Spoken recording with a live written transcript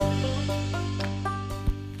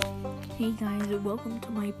Hey guys, welcome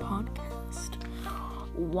to my podcast,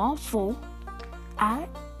 Waffle at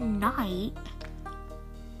Night,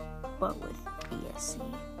 but with ASC.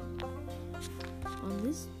 On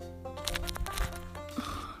this,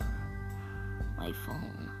 my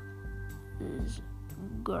phone is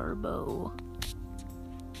Garbo.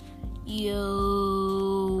 Yo,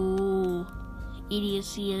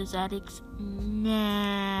 idiocy is at its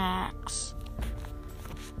max.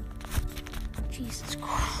 Jesus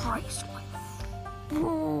Christ, my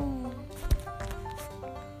phone.